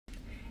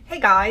Hey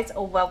guys,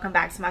 welcome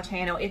back to my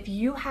channel. If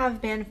you have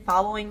been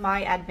following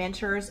my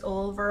adventures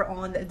over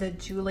on the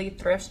Julie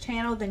Thrift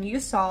channel, then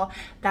you saw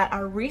that I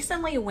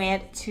recently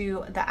went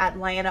to the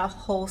Atlanta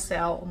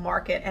wholesale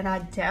market and I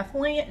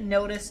definitely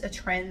noticed a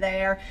trend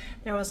there.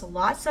 There was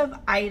lots of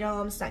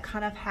items that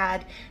kind of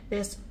had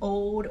this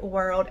old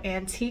world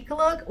antique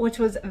look, which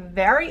was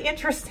very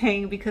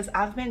interesting because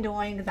I've been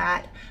doing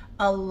that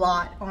a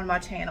lot on my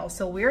channel.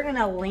 So we're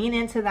gonna lean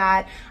into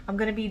that. I'm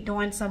gonna be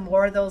doing some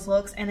more of those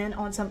looks, and then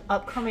on some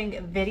upcoming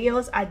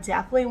videos I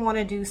definitely want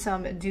to do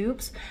some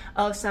dupes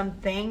of some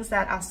things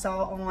that I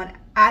saw on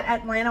at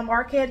Atlanta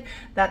market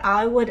that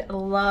I would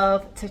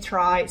love to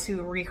try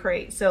to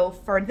recreate. So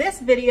for this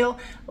video,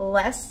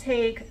 let's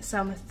take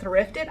some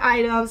thrifted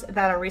items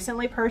that I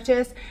recently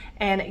purchased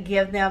and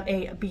give them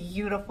a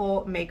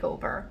beautiful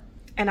makeover.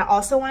 And I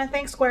also want to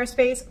thank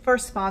Squarespace for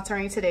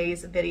sponsoring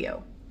today's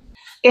video.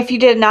 If you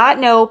did not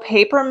know,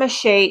 paper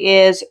mache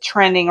is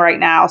trending right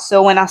now.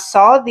 So when I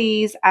saw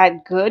these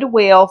at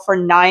Goodwill for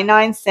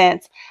 99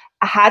 cents,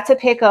 I had to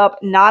pick up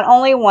not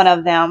only one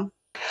of them,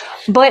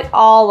 but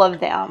all of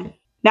them.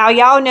 Now,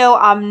 y'all know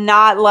I'm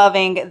not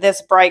loving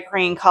this bright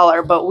green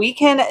color, but we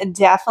can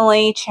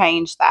definitely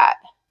change that.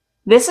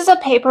 This is a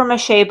paper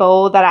mache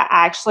bowl that I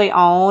actually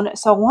own,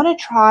 so I want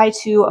to try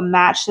to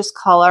match this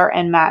color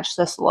and match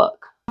this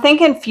look. I'm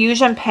thinking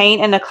Fusion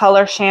paint in the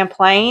color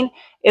Champlain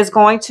is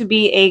going to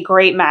be a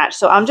great match.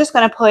 So I'm just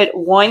going to put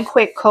one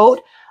quick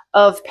coat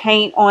of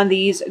paint on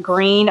these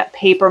green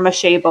paper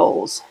mache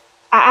bowls.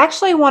 I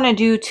actually want to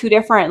do two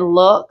different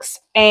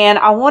looks, and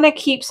I want to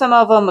keep some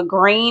of them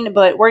green,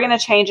 but we're going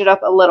to change it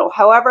up a little.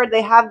 However,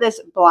 they have this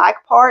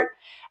black part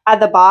at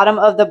the bottom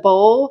of the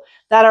bowl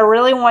that I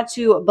really want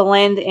to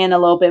blend in a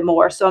little bit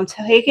more. So I'm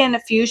taking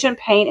Fusion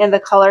paint in the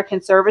color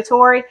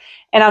Conservatory,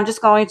 and I'm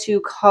just going to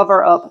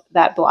cover up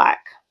that black.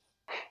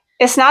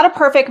 It's not a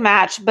perfect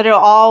match, but it'll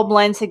all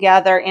blend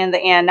together in the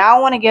end. Now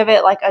I want to give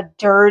it like a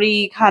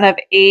dirty kind of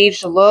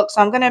aged look.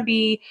 So I'm going to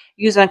be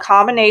using a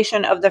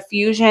combination of the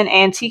Fusion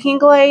Antiquing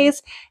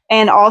Glaze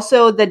and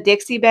also the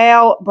Dixie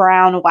Belle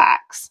Brown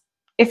Wax.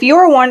 If you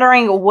were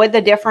wondering what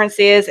the difference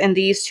is in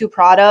these two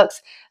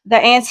products, the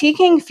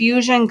Antiquing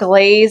Fusion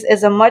Glaze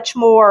is a much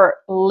more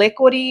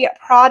liquidy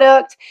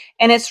product,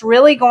 and it's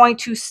really going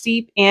to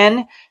seep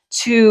in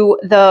to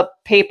the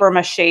paper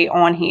mache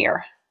on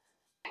here.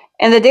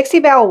 And the Dixie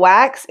Belle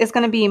Wax is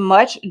going to be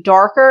much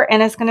darker,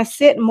 and it's going to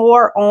sit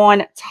more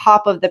on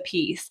top of the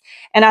piece.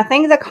 And I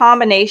think the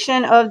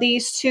combination of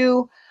these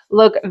two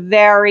look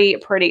very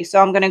pretty. So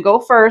I'm going to go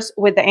first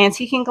with the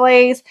Antiquing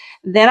Glaze.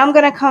 Then I'm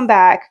going to come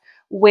back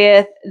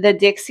with the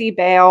Dixie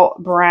Belle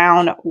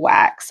Brown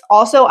Wax.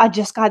 Also, I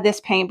just got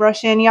this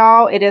paintbrush in,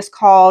 y'all. It is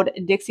called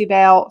Dixie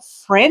Belle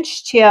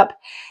French Tip,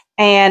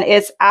 and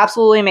it's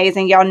absolutely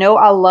amazing. Y'all know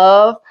I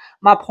love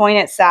my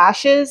pointed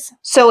sashes.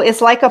 So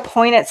it's like a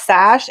pointed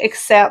sash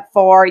except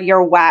for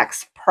your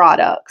wax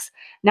products.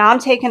 Now I'm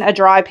taking a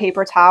dry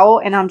paper towel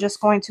and I'm just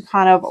going to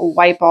kind of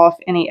wipe off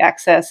any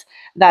excess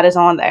that is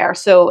on there.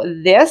 So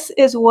this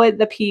is what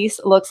the piece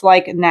looks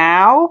like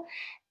now.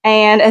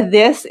 And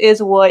this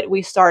is what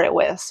we started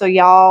with. So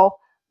y'all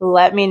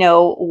let me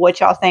know what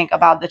y'all think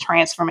about the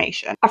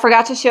transformation. I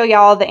forgot to show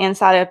y'all the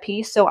inside of the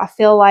piece. So I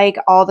feel like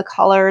all the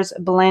colors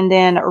blend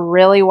in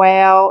really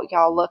well.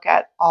 Y'all look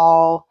at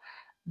all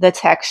the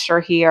texture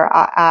here.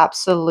 I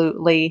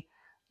absolutely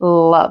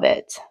love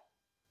it.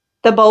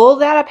 The bowl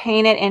that I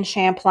painted in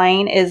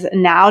Champlain is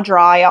now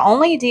dry. I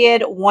only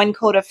did one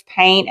coat of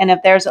paint, and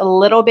if there's a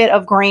little bit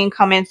of green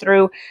coming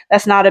through,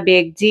 that's not a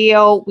big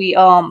deal.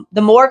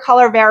 The more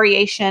color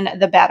variation,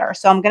 the better.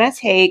 So I'm going to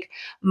take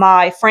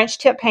my French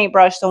tip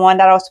paintbrush, the one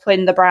that I was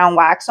putting the brown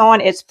wax on.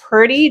 It's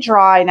pretty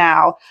dry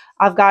now.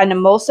 I've gotten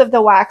most of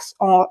the wax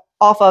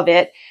off of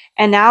it,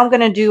 and now I'm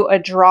going to do a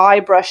dry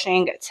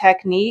brushing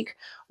technique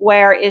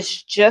where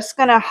it's just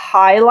going to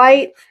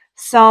highlight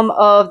some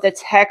of the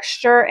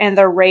texture and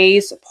the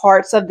raised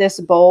parts of this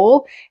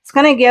bowl. It's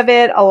going to give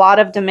it a lot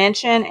of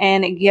dimension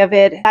and give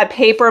it that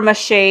paper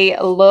mache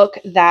look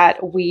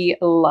that we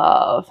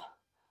love.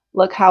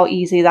 Look how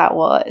easy that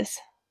was.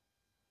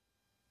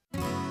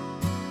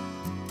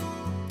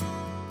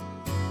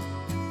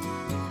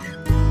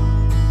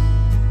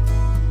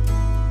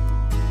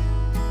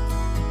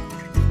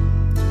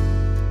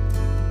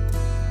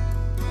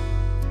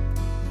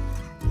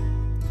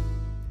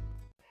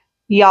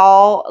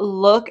 Y'all,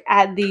 look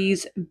at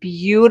these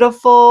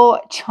beautiful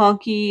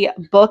chunky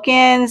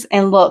bookends,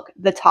 and look,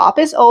 the top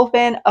is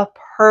open, a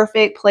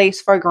perfect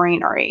place for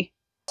greenery.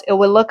 It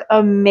would look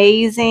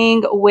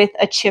amazing with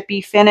a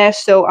chippy finish.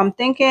 So I'm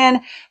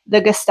thinking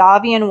the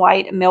Gustavian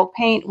White milk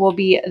paint will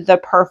be the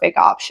perfect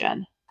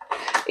option.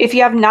 If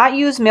you have not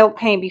used milk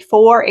paint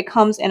before, it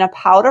comes in a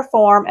powder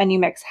form and you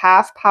mix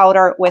half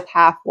powder with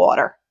half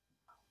water.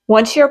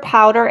 Once your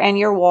powder and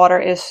your water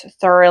is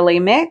thoroughly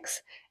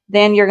mixed,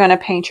 then you're going to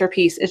paint your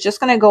piece. It's just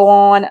going to go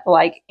on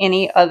like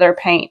any other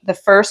paint. The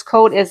first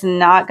coat is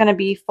not going to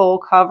be full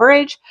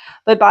coverage,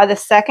 but by the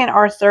second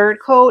or third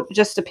coat,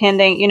 just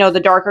depending, you know, the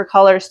darker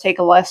colors take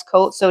a less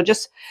coat. So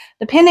just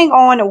depending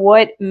on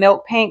what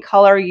milk paint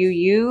color you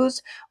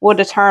use will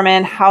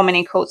determine how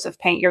many coats of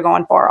paint you're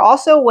going for.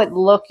 Also, what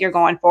look you're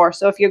going for.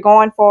 So if you're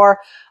going for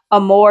a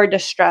more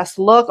distressed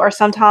look, or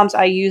sometimes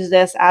I use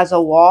this as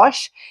a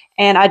wash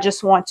and I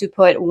just want to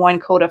put one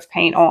coat of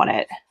paint on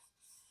it.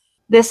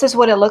 This is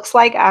what it looks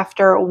like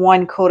after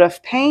one coat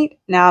of paint.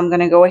 Now I'm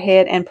going to go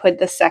ahead and put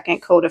the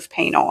second coat of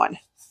paint on.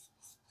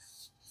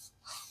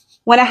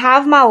 When I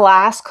have my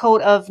last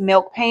coat of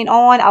milk paint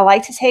on, I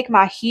like to take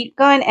my heat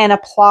gun and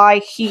apply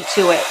heat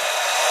to it.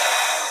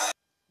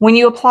 When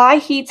you apply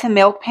heat to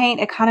milk paint,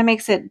 it kind of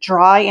makes it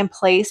dry in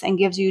place and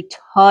gives you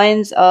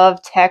tons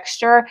of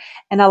texture.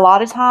 And a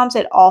lot of times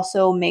it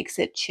also makes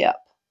it chip.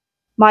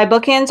 My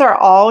bookends are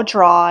all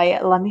dry.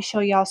 Let me show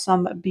y'all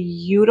some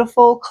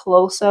beautiful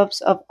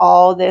close-ups of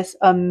all this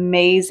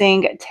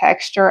amazing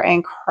texture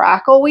and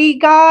crackle we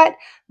got.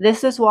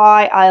 This is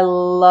why I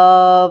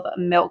love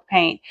milk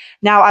paint.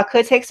 Now, I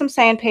could take some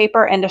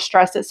sandpaper and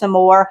distress it some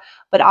more,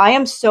 but I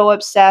am so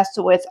obsessed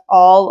with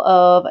all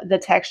of the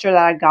texture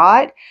that I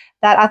got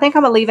that I think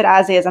I'm going to leave it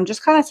as is. I'm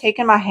just kind of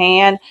taking my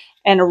hand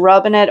and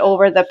rubbing it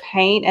over the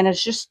paint, and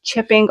it's just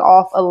chipping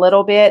off a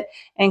little bit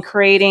and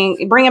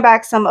bringing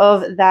back some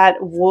of that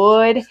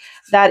wood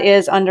that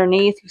is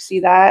underneath. You see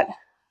that?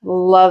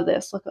 Love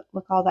this.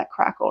 Look all that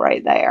crackle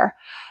right there.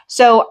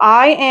 So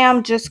I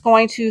am just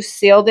going to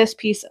seal this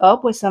piece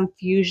up with some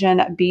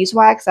Fusion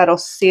beeswax that'll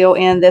seal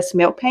in this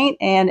milk paint,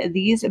 and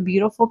these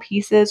beautiful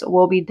pieces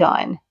will be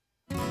done.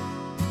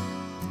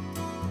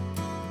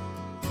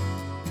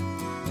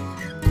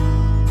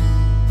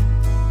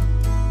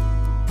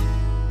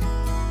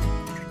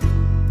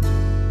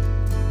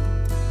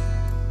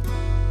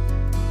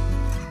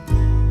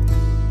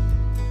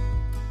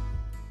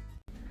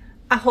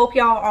 I hope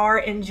y'all are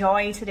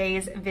enjoying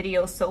today's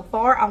video so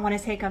far. I want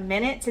to take a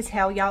minute to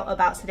tell y'all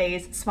about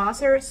today's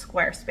sponsor,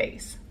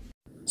 Squarespace.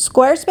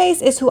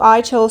 Squarespace is who I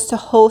chose to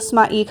host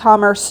my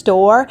e-commerce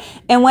store,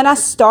 and when I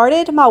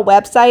started, my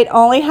website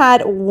only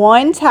had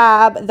one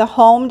tab, the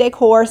home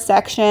decor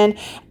section,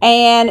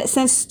 and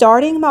since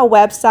starting my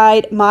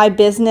website, my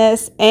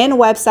business and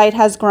website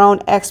has grown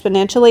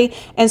exponentially,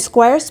 and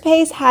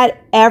Squarespace had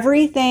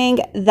everything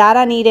that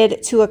I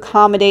needed to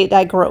accommodate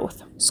that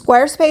growth.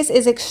 Squarespace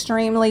is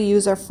extremely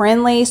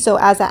user-friendly, so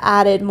as I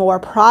added more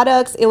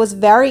products, it was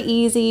very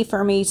easy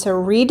for me to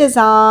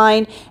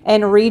redesign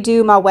and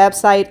redo my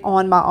website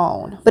on my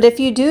own. But if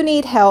you do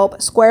need help,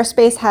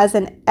 Squarespace has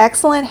an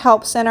excellent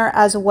help center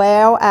as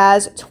well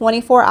as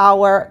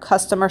 24-hour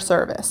customer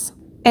service.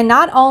 And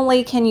not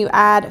only can you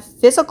add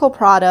physical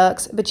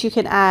products, but you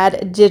can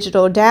add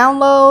digital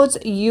downloads.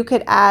 You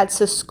could add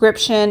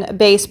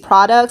subscription-based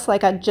products.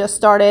 Like I just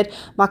started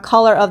my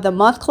Color of the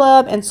Month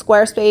Club, and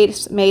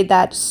Squarespace made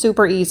that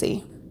super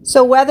easy.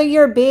 So whether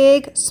you're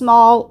big,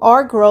 small,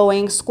 or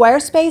growing,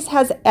 Squarespace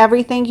has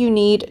everything you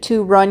need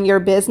to run your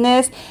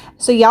business.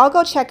 So y'all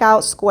go check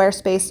out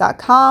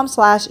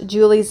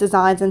squarespace.com/Julie's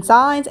Designs and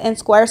Signs, and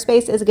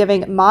Squarespace is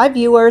giving my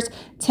viewers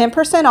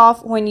 10%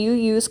 off when you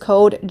use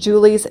code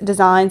Julie's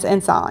Designs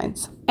and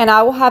Signs. And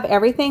I will have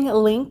everything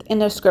linked in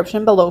the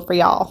description below for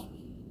y'all.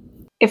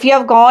 If you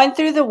have gone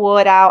through the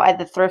wood out at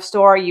the thrift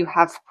store, you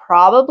have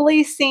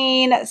probably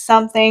seen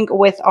something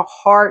with a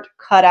heart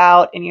cut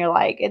out and you're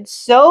like, it's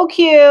so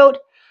cute,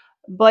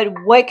 but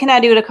what can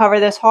I do to cover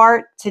this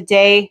heart?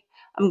 Today,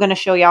 I'm going to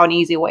show y'all an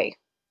easy way.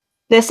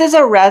 This is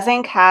a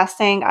resin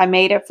casting. I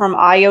made it from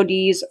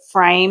IOD's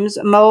frames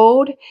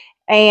mold,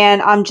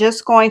 and I'm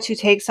just going to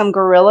take some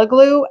Gorilla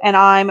Glue and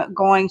I'm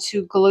going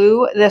to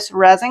glue this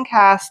resin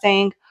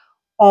casting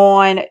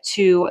on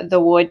to the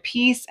wood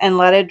piece and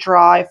let it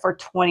dry for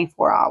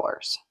 24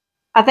 hours.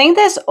 I think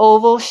this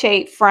oval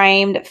shaped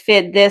frame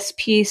fit this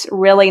piece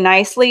really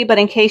nicely, but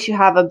in case you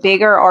have a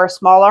bigger or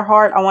smaller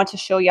heart, I want to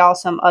show y'all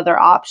some other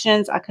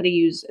options. I could have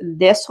used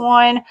this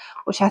one,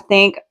 which I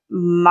think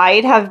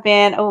might have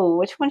been, oh,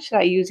 which one should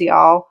I use,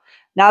 y'all?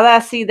 Now that I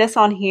see this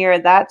on here,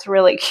 that's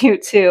really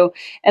cute too.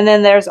 And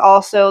then there's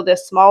also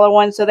this smaller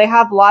one. So they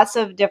have lots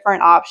of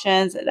different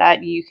options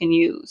that you can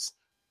use.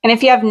 And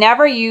if you have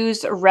never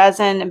used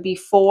resin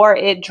before,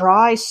 it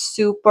dries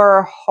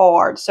super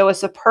hard. So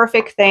it's a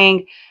perfect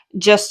thing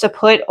just to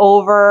put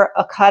over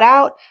a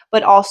cutout,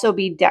 but also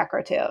be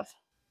decorative.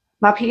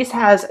 My piece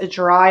has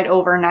dried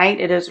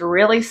overnight. It is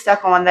really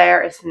stuck on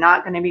there. It's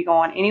not going to be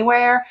going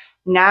anywhere.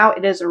 Now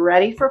it is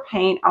ready for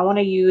paint. I want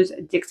to use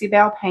Dixie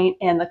Belle paint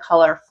in the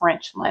color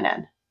French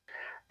Linen.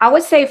 I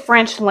would say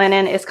French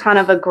Linen is kind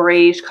of a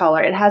grayish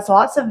color. It has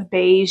lots of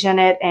beige in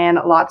it and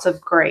lots of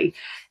gray.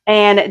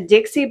 And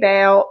Dixie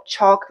Belle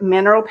chalk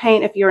mineral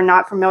paint, if you're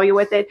not familiar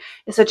with it,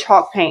 it's a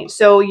chalk paint.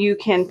 So you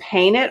can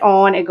paint it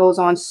on. It goes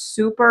on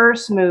super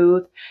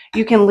smooth.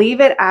 You can leave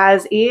it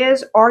as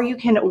is, or you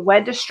can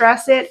wet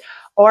distress it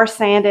or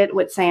sand it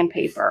with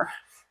sandpaper.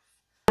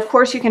 The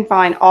course, you can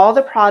find all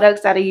the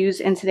products that I used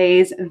in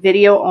today's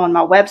video on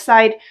my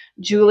website,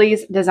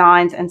 Julie's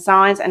Designs and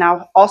Signs, and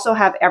I'll also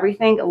have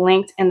everything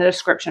linked in the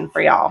description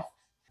for y'all.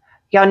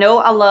 Y'all know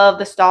I love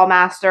the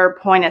Stallmaster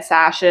pointed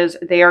sashes.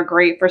 They are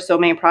great for so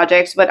many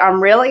projects, but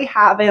I'm really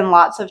having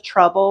lots of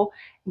trouble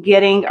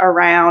getting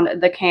around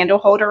the candle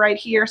holder right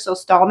here. So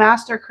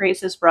Stallmaster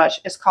creates this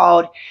brush. It's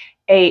called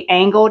a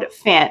angled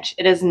finch.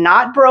 It is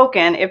not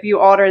broken if you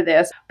order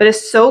this, but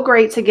it's so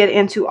great to get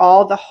into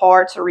all the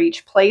hard to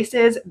reach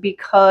places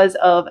because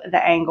of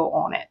the angle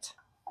on it.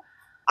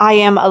 I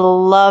am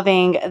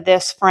loving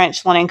this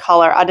French linen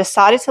color. I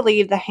decided to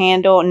leave the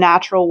handle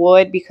natural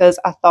wood because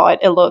I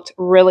thought it looked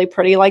really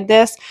pretty like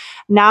this.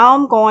 Now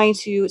I'm going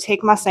to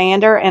take my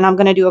sander and I'm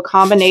going to do a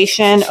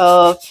combination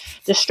of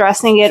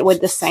distressing it with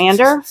the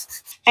sander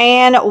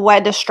and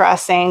wet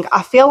distressing.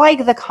 I feel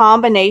like the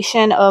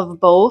combination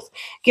of both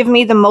give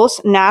me the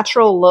most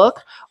natural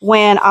look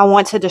when I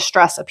want to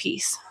distress a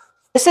piece.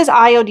 This is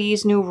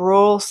IOD's new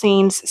Rural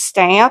Scenes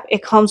stamp.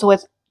 It comes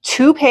with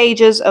 2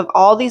 pages of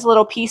all these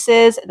little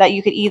pieces that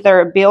you could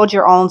either build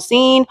your own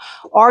scene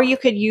or you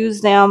could use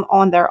them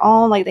on their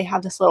own. Like they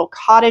have this little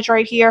cottage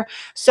right here.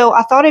 So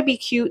I thought it'd be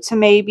cute to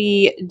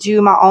maybe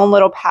do my own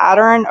little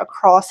pattern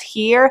across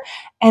here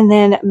and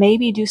then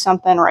maybe do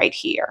something right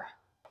here.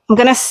 I'm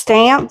going to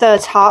stamp the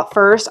top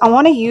first. I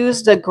want to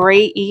use the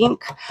gray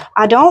ink.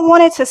 I don't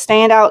want it to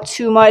stand out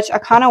too much. I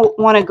kind of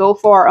want to go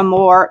for a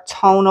more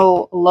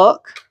tonal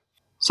look.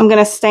 So I'm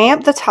going to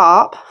stamp the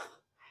top.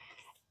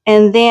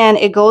 And then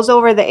it goes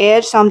over the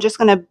edge, so I'm just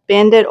going to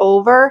bend it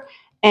over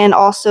and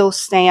also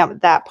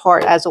stamp that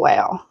part as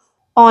well.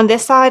 On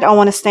this side, I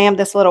want to stamp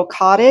this little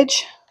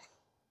cottage.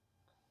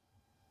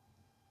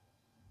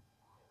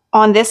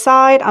 On this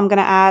side, I'm going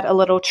to add a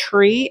little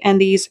tree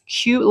and these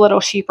cute little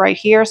sheep right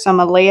here. So I'm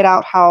going to lay it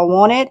out how I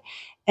want it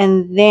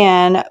and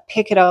then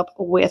pick it up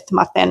with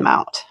my thin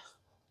mount.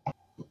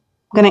 I'm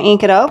going to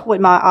ink it up with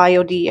my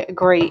IOD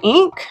gray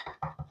ink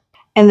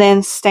and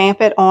then stamp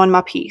it on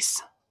my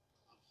piece.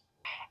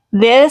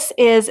 This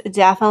is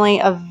definitely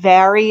a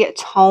very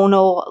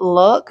tonal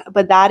look,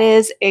 but that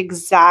is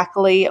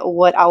exactly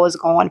what I was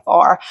going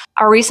for.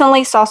 I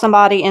recently saw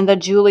somebody in the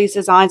Julie's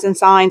Designs and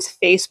Signs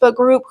Facebook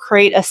group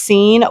create a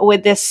scene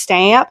with this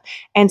stamp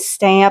and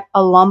stamp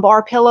a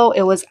lumbar pillow.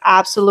 It was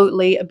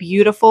absolutely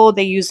beautiful.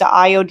 They used the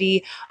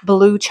IOD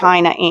blue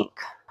china ink.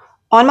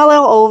 On my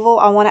little oval,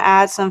 I want to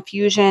add some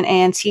Fusion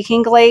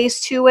Antiquing glaze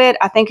to it.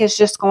 I think it's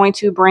just going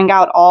to bring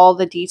out all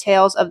the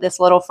details of this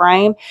little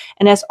frame.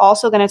 And it's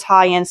also going to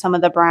tie in some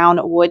of the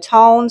brown wood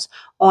tones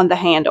on the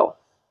handle.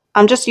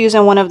 I'm just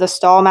using one of the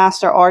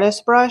Stallmaster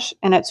artist brush,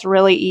 and it's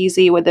really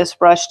easy with this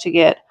brush to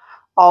get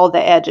all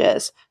the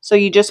edges. So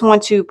you just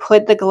want to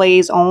put the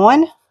glaze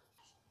on,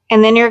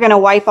 and then you're going to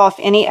wipe off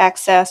any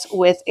excess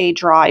with a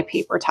dry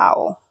paper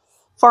towel.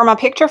 For my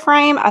picture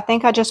frame, I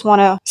think I just want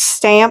to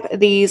stamp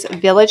these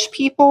village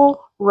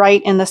people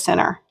right in the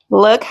center.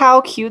 Look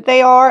how cute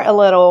they are, a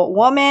little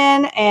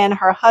woman and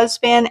her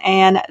husband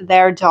and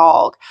their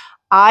dog.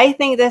 I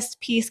think this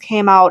piece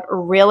came out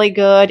really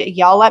good.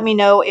 Y'all let me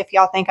know if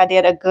y'all think I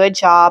did a good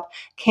job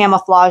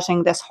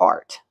camouflaging this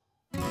heart.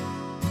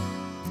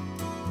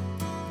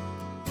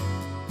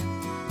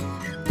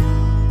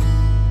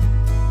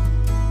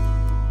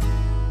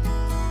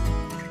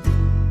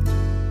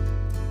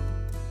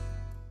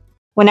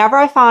 Whenever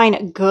I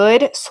find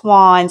good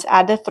swans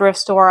at the thrift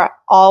store, I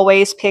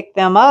always pick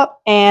them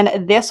up,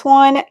 and this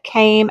one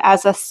came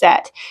as a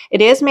set.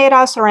 It is made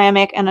out of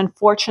ceramic, and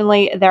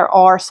unfortunately, there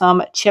are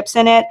some chips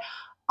in it.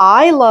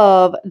 I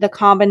love the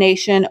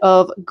combination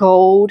of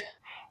gold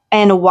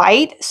and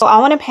white, so I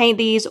want to paint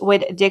these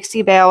with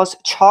Dixie Belle's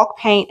chalk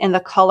paint in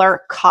the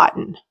color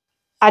Cotton.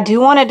 I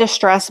do want to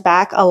distress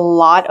back a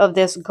lot of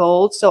this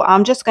gold, so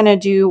I'm just going to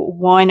do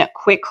one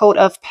quick coat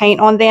of paint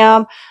on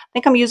them. I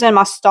think I'm using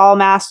my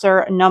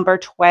Stallmaster number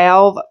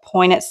 12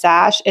 pointed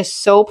sash. It's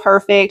so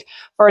perfect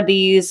for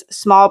these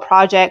small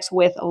projects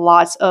with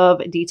lots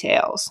of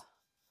details.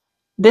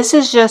 This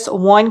is just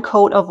one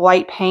coat of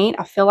white paint.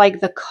 I feel like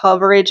the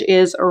coverage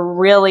is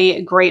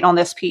really great on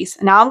this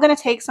piece. Now I'm going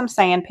to take some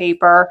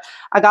sandpaper.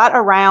 I got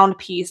a round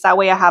piece. That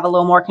way I have a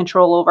little more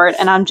control over it.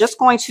 And I'm just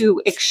going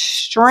to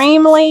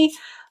extremely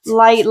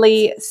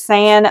lightly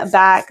sand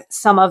back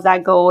some of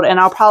that gold, and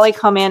I'll probably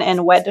come in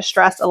and wet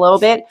distress a little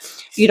bit.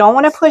 You don't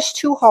want to push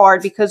too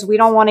hard because we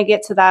don't want to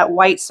get to that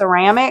white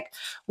ceramic.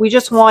 We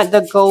just want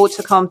the gold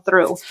to come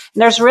through. And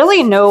there's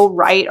really no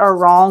right or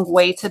wrong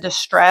way to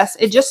distress.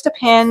 It just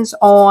depends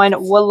on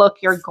what look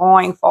you're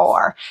going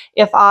for.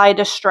 If I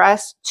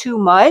distress too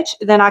much,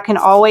 then I can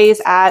always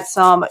add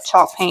some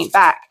chalk paint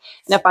back.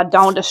 And if I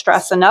don't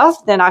distress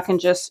enough, then I can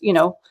just,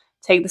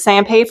 take the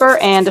sandpaper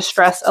and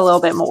distress a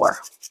little bit more.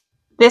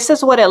 This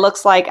is what it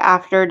looks like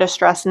after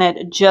distressing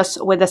it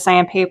just with the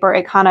sandpaper.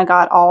 It kind of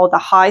got all the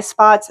high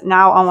spots.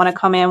 Now I want to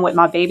come in with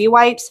my baby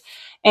wipes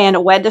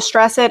and wet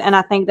distress it. And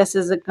I think this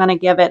is going to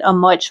give it a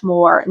much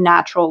more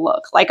natural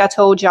look. Like I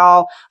told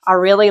y'all, I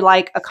really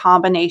like a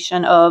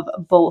combination of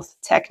both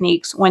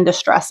techniques when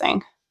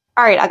distressing.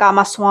 All right, I got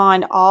my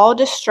swan all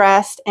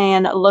distressed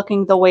and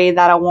looking the way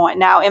that I want.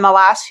 Now, in my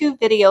last few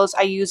videos,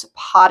 I use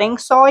potting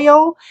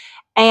soil,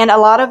 and a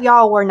lot of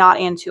y'all were not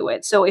into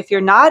it. So if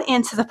you're not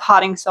into the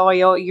potting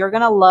soil, you're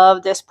going to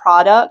love this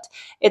product.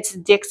 It's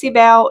Dixie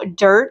Belle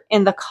Dirt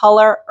in the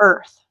color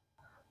Earth.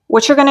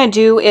 What you're going to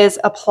do is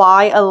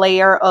apply a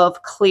layer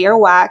of clear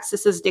wax.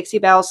 This is Dixie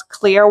Belle's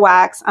clear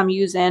wax. I'm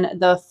using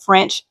the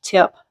French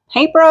tip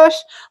paintbrush.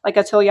 Like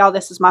I told y'all,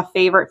 this is my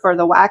favorite for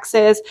the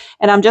waxes.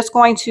 And I'm just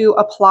going to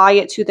apply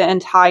it to the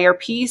entire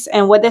piece.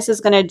 And what this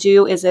is going to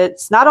do is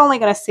it's not only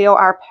going to seal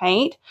our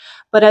paint,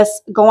 but it's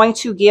going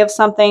to give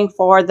something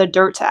for the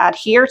dirt to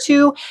adhere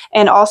to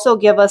and also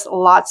give us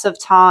lots of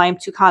time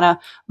to kind of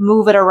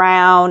move it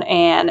around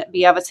and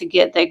be able to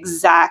get the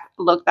exact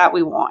look that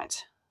we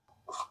want.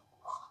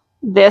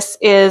 This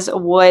is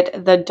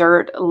what the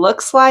dirt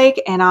looks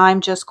like, and I'm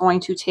just going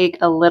to take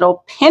a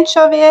little pinch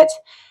of it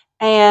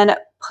and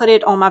put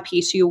it on my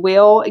piece. You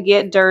will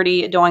get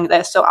dirty doing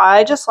this. So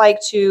I just like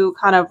to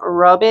kind of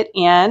rub it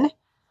in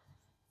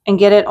and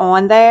get it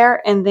on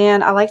there. And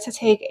then I like to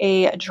take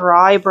a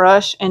dry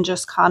brush and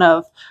just kind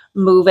of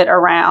move it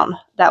around.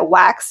 That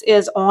wax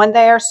is on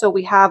there, so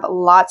we have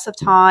lots of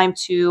time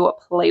to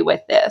play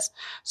with this.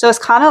 So it's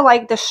kind of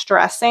like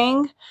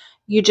distressing.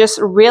 You just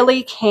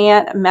really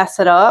can't mess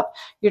it up.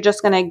 You're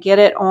just going to get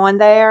it on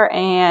there,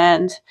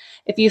 and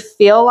if you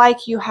feel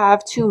like you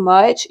have too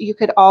much, you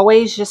could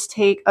always just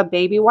take a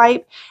baby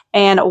wipe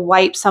and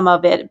wipe some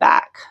of it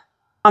back.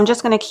 I'm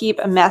just going to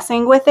keep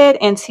messing with it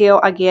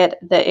until I get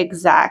the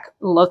exact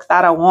look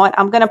that I want.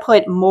 I'm going to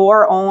put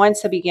more on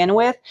to begin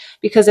with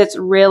because it's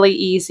really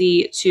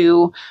easy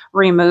to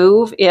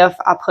remove if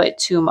I put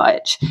too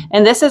much.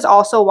 And this is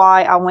also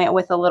why I went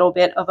with a little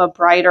bit of a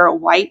brighter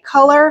white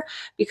color,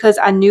 because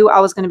I knew I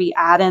was going to be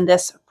adding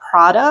this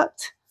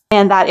product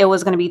and that it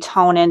was going to be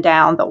toning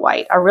down the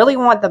white. I really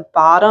want the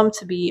bottom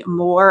to be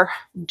more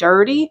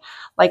dirty,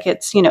 like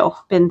it's, you know,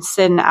 been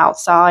sitting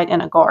outside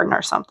in a garden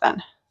or something.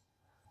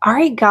 All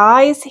right,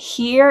 guys,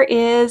 here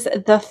is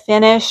the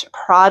finished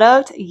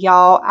product.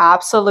 Y'all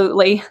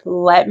absolutely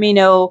let me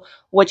know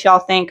what y'all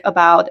think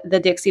about the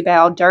Dixie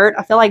Belle Dirt.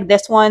 I feel like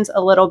this one's a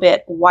little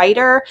bit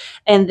whiter,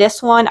 and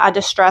this one I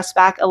distressed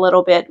back a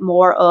little bit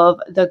more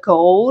of the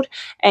gold,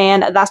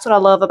 and that's what I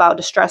love about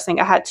distressing.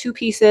 I had two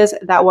pieces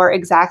that were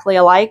exactly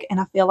alike, and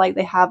I feel like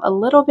they have a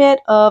little bit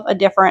of a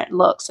different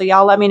look. So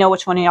y'all let me know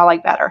which one y'all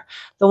like better.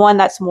 The one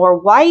that's more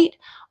white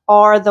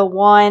or the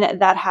one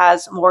that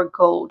has more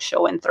gold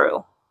showing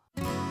through.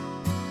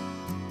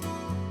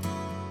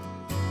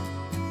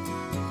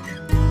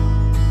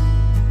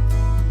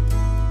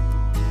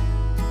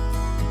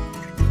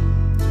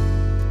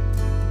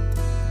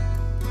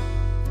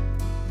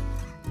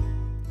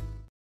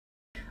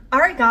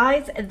 Alright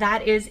guys,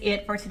 that is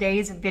it for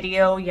today's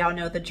video. Y'all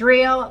know the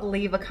drill.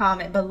 Leave a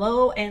comment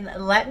below and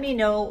let me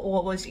know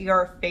what was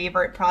your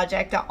favorite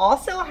project. I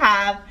also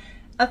have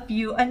a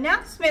few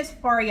announcements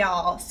for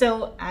y'all.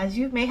 So as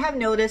you may have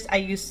noticed, I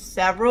used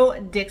several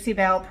Dixie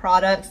Belle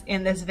products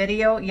in this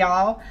video,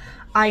 y'all.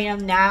 I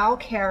am now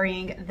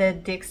carrying the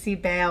Dixie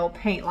Belle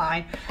paint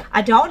line.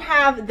 I don't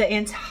have the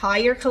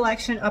entire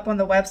collection up on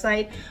the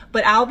website,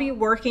 but I'll be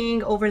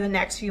working over the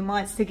next few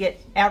months to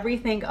get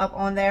everything up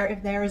on there.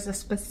 If there is a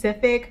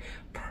specific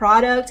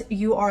product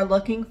you are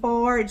looking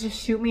for, just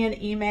shoot me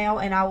an email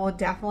and I will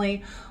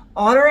definitely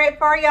order it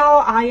for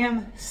y'all. I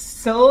am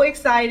so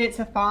excited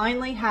to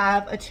finally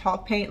have a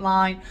chalk paint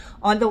line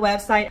on the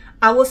website.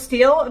 I will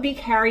still be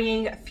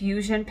carrying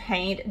fusion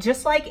paint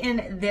just like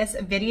in this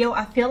video.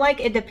 I feel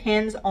like it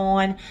depends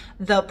on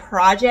the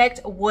project,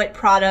 what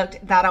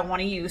product that I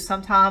want to use.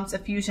 Sometimes a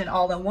fusion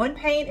all-in-one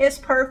paint is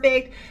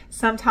perfect.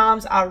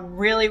 Sometimes I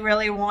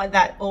really want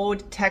that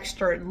old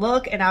textured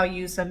look and I'll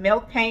use some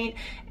milk paint.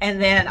 And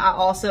then I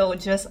also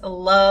just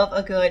love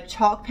a good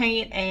chalk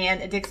paint,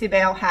 and Dixie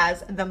Belle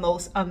has the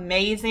most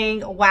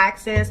amazing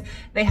waxes.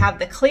 They have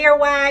the clear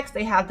wax,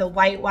 they have the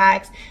white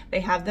wax,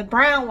 they have the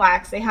brown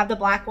wax, they have the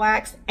black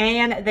wax,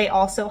 and they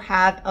also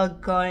have a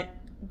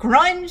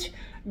grunge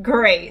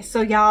gray.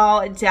 So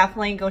y'all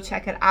definitely go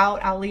check it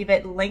out. I'll leave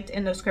it linked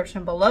in the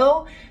description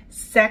below.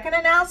 Second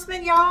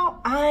announcement,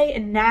 y'all,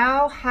 I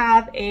now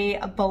have a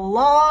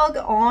blog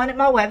on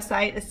my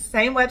website. It's the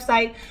same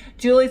website,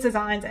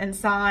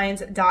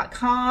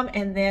 juliesdesignsandsigns.com,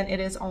 and then it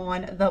is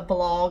on the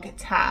blog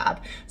tab.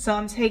 So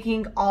I'm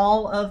taking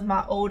all of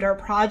my older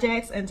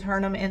projects and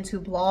turn them into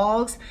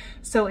blogs.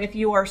 So if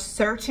you are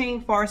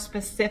searching for a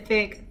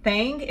specific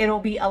thing, it'll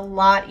be a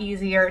lot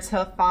easier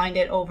to find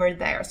it over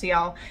there. So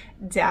y'all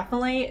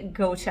definitely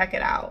go check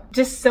it out.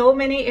 Just so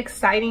many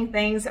exciting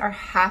things are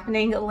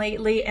happening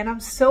lately, and I'm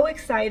so so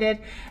excited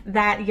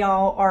that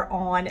y'all are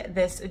on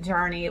this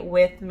journey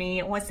with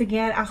me. Once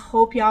again, I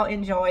hope y'all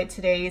enjoyed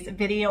today's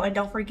video, and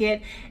don't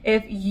forget,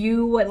 if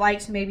you would like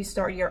to maybe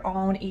start your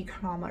own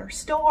e-commerce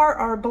store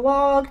or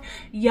blog,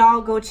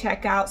 y'all go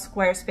check out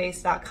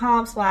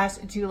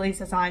squarespace.com/Julie's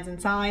Designs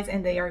and Signs,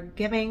 and they are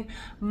giving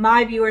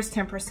my viewers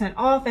 10%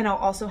 off, and I'll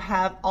also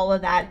have all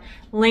of that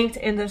linked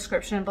in the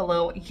description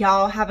below.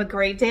 Y'all have a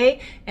great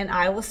day, and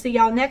I will see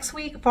y'all next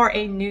week for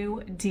a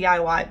new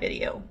DIY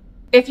video.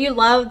 If you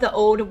love the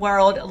old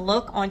world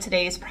look on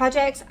today's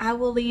projects, I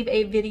will leave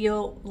a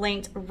video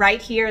linked right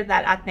here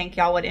that I think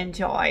y'all would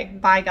enjoy.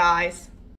 Bye guys.